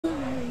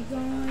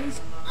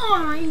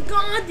on, you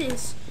got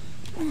this.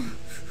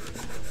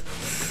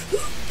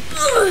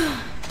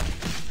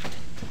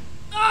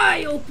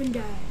 I opened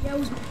that. Yeah, it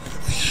was.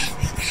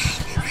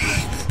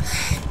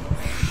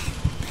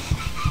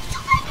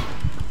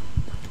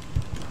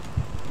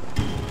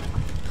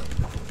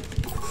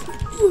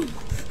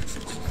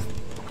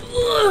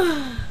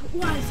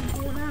 Why is he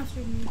going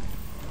after me?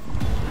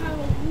 How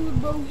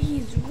rude, bro.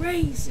 He's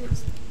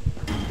racist.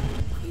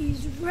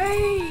 He's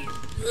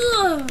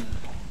racist.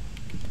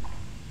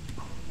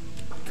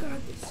 Got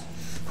this.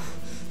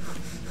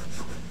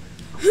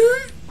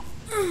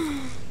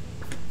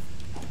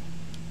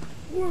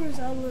 Where's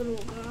that little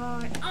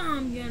guy?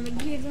 I'm gonna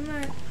give him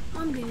that.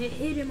 I'm gonna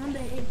hit him on the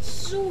head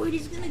sword.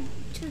 He's gonna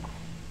turn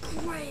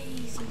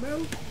crazy,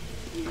 bro.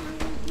 He's gonna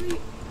go crazy.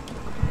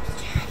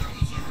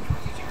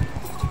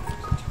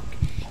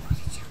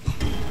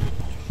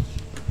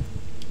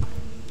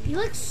 He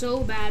looks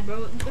so bad,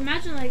 bro.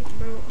 Imagine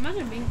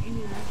being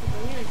Indian,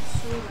 bro. He looks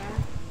so bad.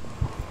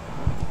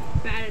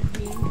 Bad at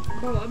being,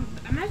 bro.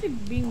 Imagine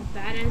being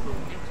bad as an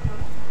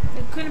Xbox.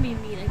 It couldn't be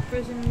me. Like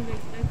personally,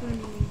 like that couldn't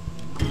be me.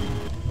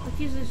 Like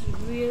he's just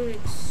really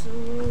like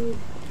so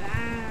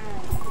bad.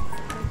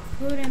 It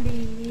couldn't be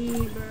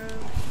me, bro.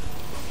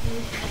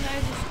 Like, that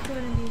just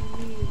couldn't be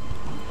me.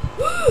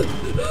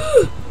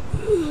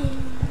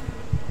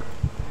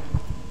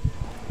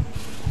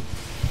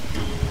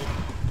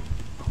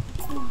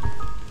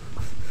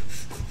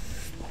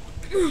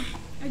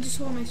 I just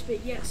hold my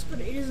spit, yes, but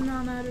it does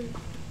not matter.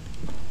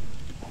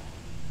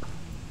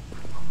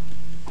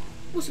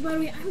 Also, by the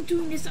way, I'm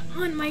doing this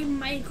on my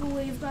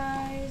microwave,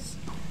 guys.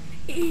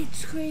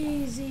 It's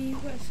crazy.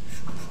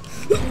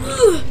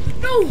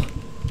 No!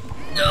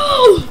 No!